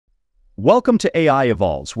Welcome to AI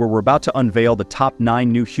Evolves, where we're about to unveil the top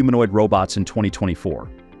 9 new humanoid robots in 2024.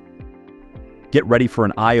 Get ready for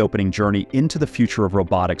an eye-opening journey into the future of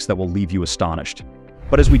robotics that will leave you astonished.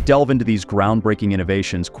 But as we delve into these groundbreaking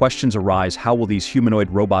innovations, questions arise: how will these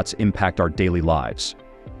humanoid robots impact our daily lives?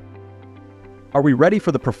 Are we ready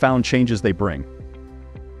for the profound changes they bring?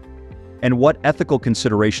 And what ethical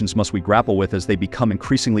considerations must we grapple with as they become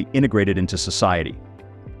increasingly integrated into society?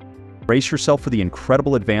 Brace yourself for the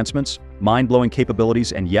incredible advancements, mind-blowing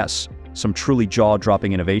capabilities, and yes, some truly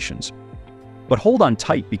jaw-dropping innovations. But hold on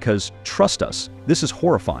tight because, trust us, this is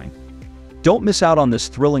horrifying. Don't miss out on this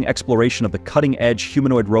thrilling exploration of the cutting-edge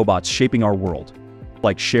humanoid robots shaping our world.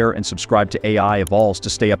 Like, share, and subscribe to AI Evolves to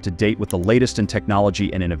stay up to date with the latest in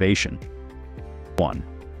technology and innovation. 1.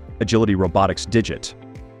 Agility Robotics Digit.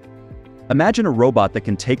 Imagine a robot that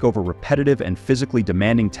can take over repetitive and physically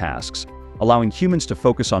demanding tasks, allowing humans to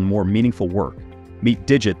focus on more meaningful work. Meet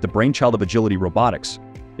Digit, the brainchild of Agility Robotics,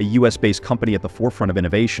 a US-based company at the forefront of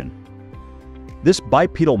innovation. This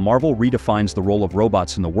bipedal marvel redefines the role of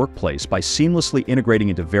robots in the workplace by seamlessly integrating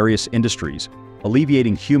into various industries,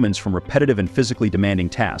 alleviating humans from repetitive and physically demanding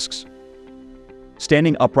tasks.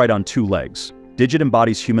 Standing upright on 2 legs, Digit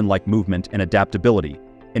embodies human-like movement and adaptability,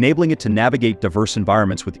 enabling it to navigate diverse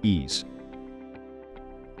environments with ease.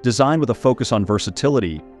 Designed with a focus on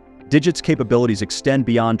versatility, Digit's capabilities extend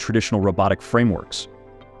beyond traditional robotic frameworks.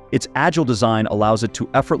 Its agile design allows it to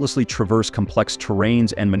effortlessly traverse complex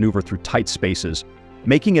terrains and maneuver through tight spaces,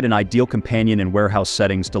 making it an ideal companion in warehouse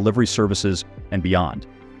settings, delivery services, and beyond.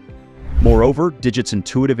 Moreover, Digit's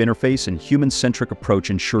intuitive interface and human-centric approach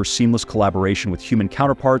ensure seamless collaboration with human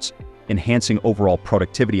counterparts, enhancing overall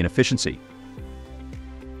productivity and efficiency.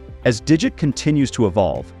 As Digit continues to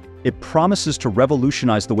evolve, it promises to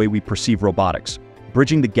revolutionize the way we perceive robotics,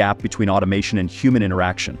 bridging the gap between automation and human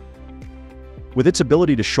interaction. With its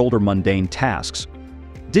ability to shoulder mundane tasks,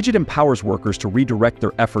 Digit empowers workers to redirect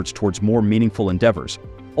their efforts towards more meaningful endeavors,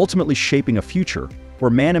 ultimately shaping a future where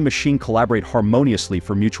man and machine collaborate harmoniously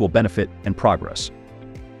for mutual benefit and progress.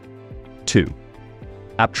 2.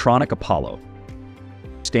 Optronic Apollo.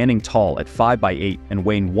 Standing tall at 5'8" and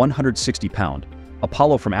weighing 160 pounds,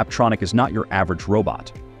 Apollo from Aptronic is not your average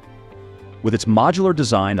robot. With its modular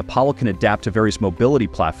design, Apollo can adapt to various mobility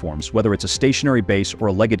platforms, whether it's a stationary base or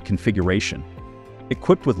a legged configuration.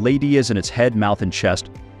 Equipped with LEDs in its head, mouth, and chest,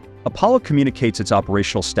 Apollo communicates its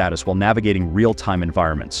operational status while navigating real-time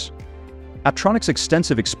environments. Aptronic's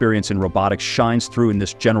extensive experience in robotics shines through in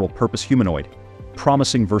this general-purpose humanoid,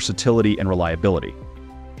 promising versatility and reliability.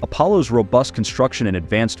 Apollo's robust construction and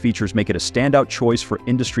advanced features make it a standout choice for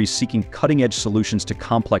industries seeking cutting-edge solutions to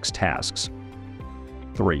complex tasks.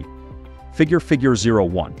 3. Figure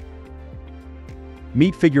 01.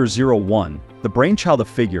 Meet Figure 01, the brainchild of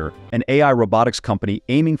Figure, an AI robotics company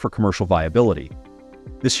aiming for commercial viability.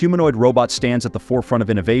 This humanoid robot stands at the forefront of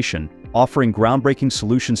innovation, offering groundbreaking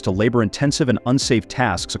solutions to labor-intensive and unsafe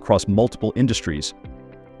tasks across multiple industries.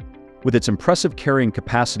 With its impressive carrying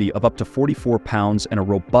capacity of up to 44 pounds and a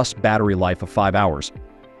robust battery life of 5 hours,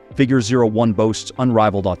 Figure 01 boasts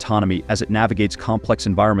unrivaled autonomy as it navigates complex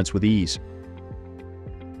environments with ease.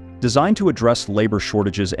 Designed to address labor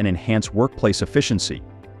shortages and enhance workplace efficiency,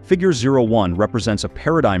 Figure 01 represents a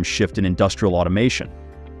paradigm shift in industrial automation.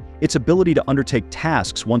 Its ability to undertake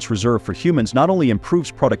tasks once reserved for humans not only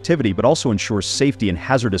improves productivity but also ensures safety in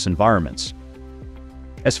hazardous environments.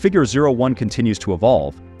 As Figure 01 continues to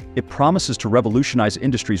evolve, it promises to revolutionize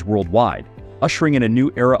industries worldwide, ushering in a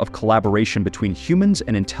new era of collaboration between humans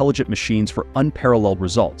and intelligent machines for unparalleled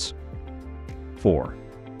results. 4.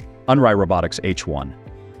 Unry Robotics H1.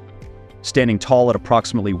 Standing tall at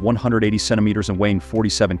approximately 180 centimeters and weighing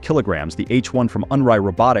 47 kilograms, the H1 from Unry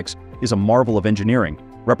Robotics is a marvel of engineering,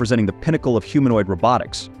 representing the pinnacle of humanoid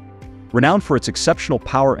robotics. Renowned for its exceptional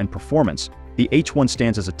power and performance, the H1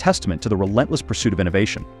 stands as a testament to the relentless pursuit of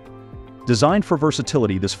innovation. Designed for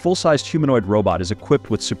versatility, this full-sized humanoid robot is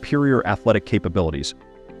equipped with superior athletic capabilities,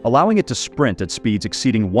 allowing it to sprint at speeds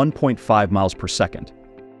exceeding 1.5 miles per second.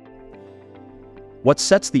 What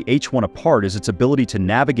sets the H1 apart is its ability to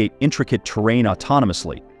navigate intricate terrain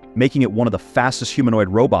autonomously, making it one of the fastest humanoid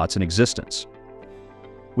robots in existence.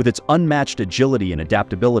 With its unmatched agility and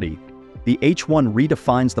adaptability, the H1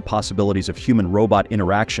 redefines the possibilities of human-robot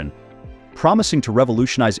interaction, promising to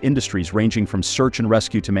revolutionize industries ranging from search and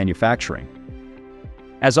rescue to manufacturing.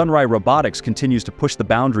 As Unry Robotics continues to push the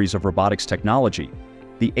boundaries of robotics technology,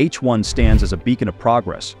 the H1 stands as a beacon of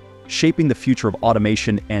progress, shaping the future of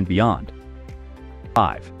automation and beyond.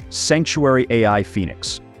 5. Sanctuary AI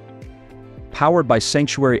Phoenix. Powered by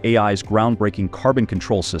Sanctuary AI's groundbreaking carbon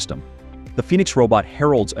control system, the Phoenix robot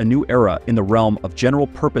heralds a new era in the realm of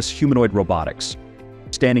general-purpose humanoid robotics.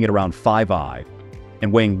 Standing at around 5',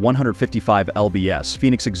 and weighing 155 lbs,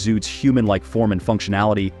 Phoenix exudes human-like form and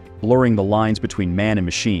functionality, blurring the lines between man and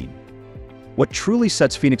machine. What truly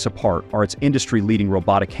sets Phoenix apart are its industry-leading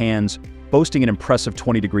robotic hands, boasting an impressive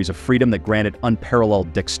 20 degrees of freedom that granted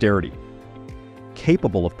unparalleled dexterity.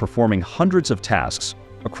 Capable of performing hundreds of tasks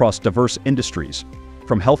across diverse industries,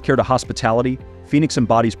 from healthcare to hospitality, Phoenix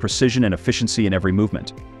embodies precision and efficiency in every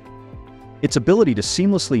movement. Its ability to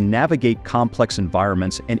seamlessly navigate complex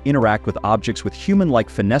environments and interact with objects with human-like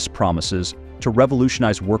finesse promises to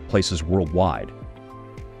revolutionize workplaces worldwide.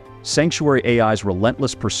 Sanctuary AI's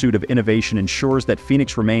relentless pursuit of innovation ensures that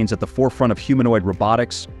Phoenix remains at the forefront of humanoid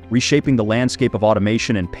robotics, reshaping the landscape of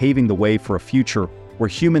automation and paving the way for a future where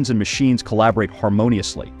humans and machines collaborate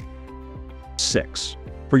harmoniously. 6.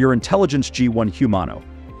 For your intelligence G1 Humano.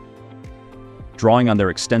 Drawing on their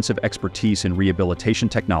extensive expertise in rehabilitation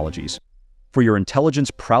technologies, For Your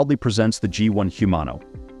Intelligence proudly presents the G1 Humano,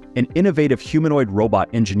 an innovative humanoid robot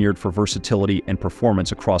engineered for versatility and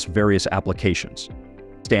performance across various applications.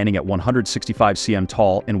 Standing at 165 cm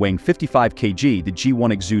tall and weighing 55 kg, the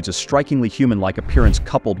G1 exudes a strikingly human-like appearance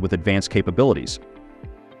coupled with advanced capabilities.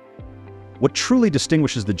 What truly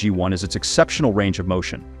distinguishes the G1 is its exceptional range of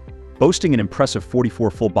motion, boasting an impressive 44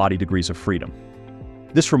 full body degrees of freedom.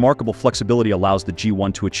 This remarkable flexibility allows the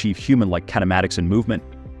G1 to achieve human-like kinematics and movement,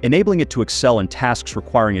 enabling it to excel in tasks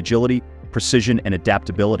requiring agility, precision, and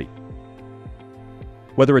adaptability.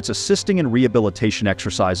 Whether it's assisting in rehabilitation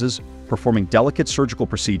exercises, performing delicate surgical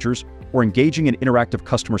procedures, or engaging in interactive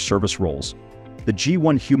customer service roles, the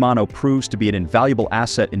G1 Humano proves to be an invaluable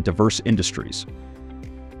asset in diverse industries.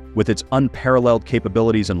 With its unparalleled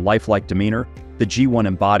capabilities and lifelike demeanor, the G1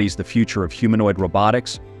 embodies the future of humanoid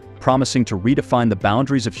robotics, promising to redefine the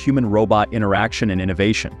boundaries of human-robot interaction and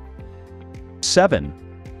innovation. 7.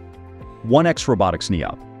 Unry Robotics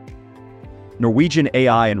Neop. Norwegian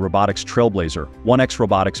AI and robotics trailblazer, Unry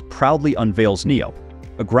Robotics proudly unveils Neop,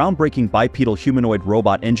 a groundbreaking bipedal humanoid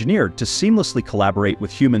robot engineered to seamlessly collaborate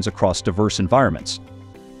with humans across diverse environments.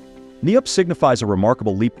 Neop signifies a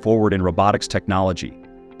remarkable leap forward in robotics technology,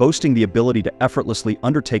 boasting the ability to effortlessly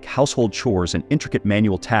undertake household chores and intricate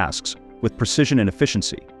manual tasks with precision and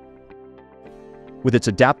efficiency. With its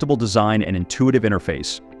adaptable design and intuitive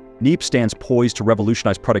interface, Neop stands poised to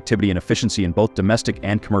revolutionize productivity and efficiency in both domestic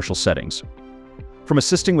and commercial settings. From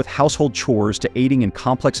assisting with household chores to aiding in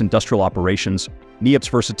complex industrial operations, Neop's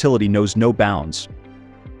versatility knows no bounds.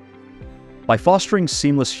 By fostering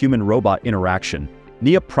seamless human-robot interaction,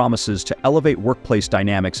 Neop promises to elevate workplace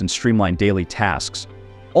dynamics and streamline daily tasks,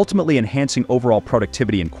 ultimately enhancing overall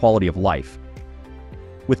productivity and quality of life.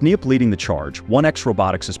 With Neop leading the charge, Unry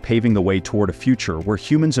Robotics is paving the way toward a future where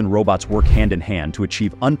humans and robots work hand in hand to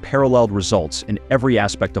achieve unparalleled results in every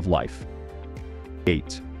aspect of life.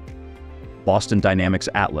 8. Boston Dynamics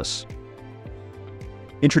Atlas.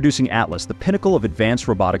 Introducing Atlas, the pinnacle of advanced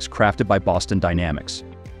robotics crafted by Boston Dynamics.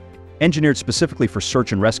 Engineered specifically for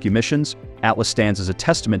search and rescue missions, Atlas stands as a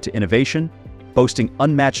testament to innovation, boasting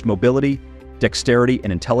unmatched mobility, dexterity,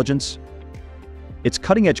 and intelligence. Its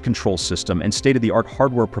cutting-edge control system and state-of-the-art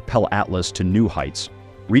hardware propel Atlas to new heights,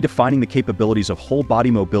 redefining the capabilities of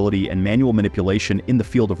whole-body mobility and manual manipulation in the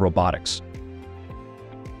field of robotics.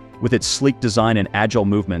 With its sleek design and agile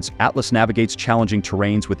movements, Atlas navigates challenging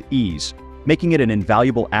terrains with ease, making it an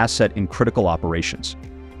invaluable asset in critical operations.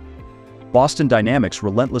 Boston Dynamics'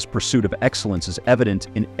 relentless pursuit of excellence is evident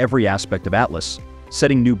in every aspect of Atlas,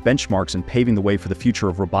 setting new benchmarks and paving the way for the future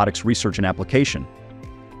of robotics research and application.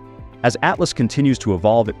 As Atlas continues to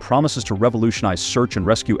evolve, it promises to revolutionize search and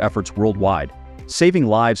rescue efforts worldwide, saving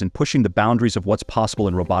lives and pushing the boundaries of what's possible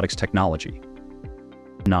in robotics technology.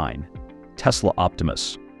 9. Tesla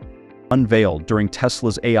Optimus. Unveiled during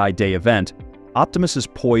Tesla's AI Day event, Optimus is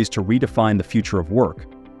poised to redefine the future of work.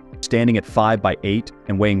 Standing at 5'8"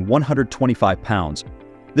 and weighing 125 pounds,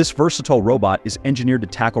 this versatile robot is engineered to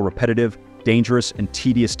tackle repetitive, dangerous, and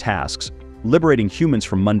tedious tasks, liberating humans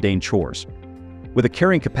from mundane chores. With a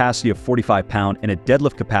carrying capacity of 45 pounds and a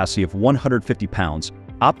deadlift capacity of 150 pounds,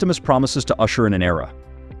 Optimus promises to usher in an era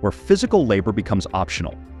where physical labor becomes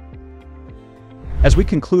optional. As we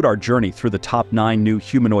conclude our journey through the top 9 new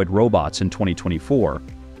humanoid robots in 2024,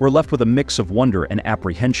 we're left with a mix of wonder and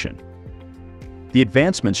apprehension. The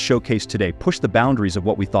advancements showcased today push the boundaries of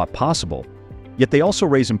what we thought possible, yet they also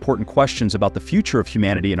raise important questions about the future of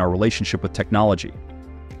humanity and our relationship with technology.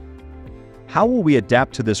 How will we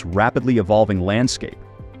adapt to this rapidly evolving landscape?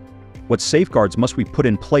 What safeguards must we put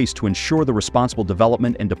in place to ensure the responsible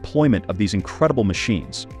development and deployment of these incredible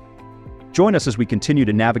machines? Join us as we continue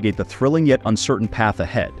to navigate the thrilling yet uncertain path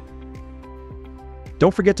ahead.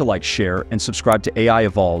 Don't forget to like, share, and subscribe to AI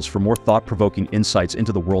Evolves for more thought-provoking insights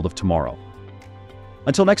into the world of tomorrow.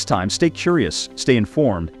 Until next time, stay curious, stay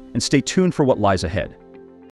informed, and stay tuned for what lies ahead.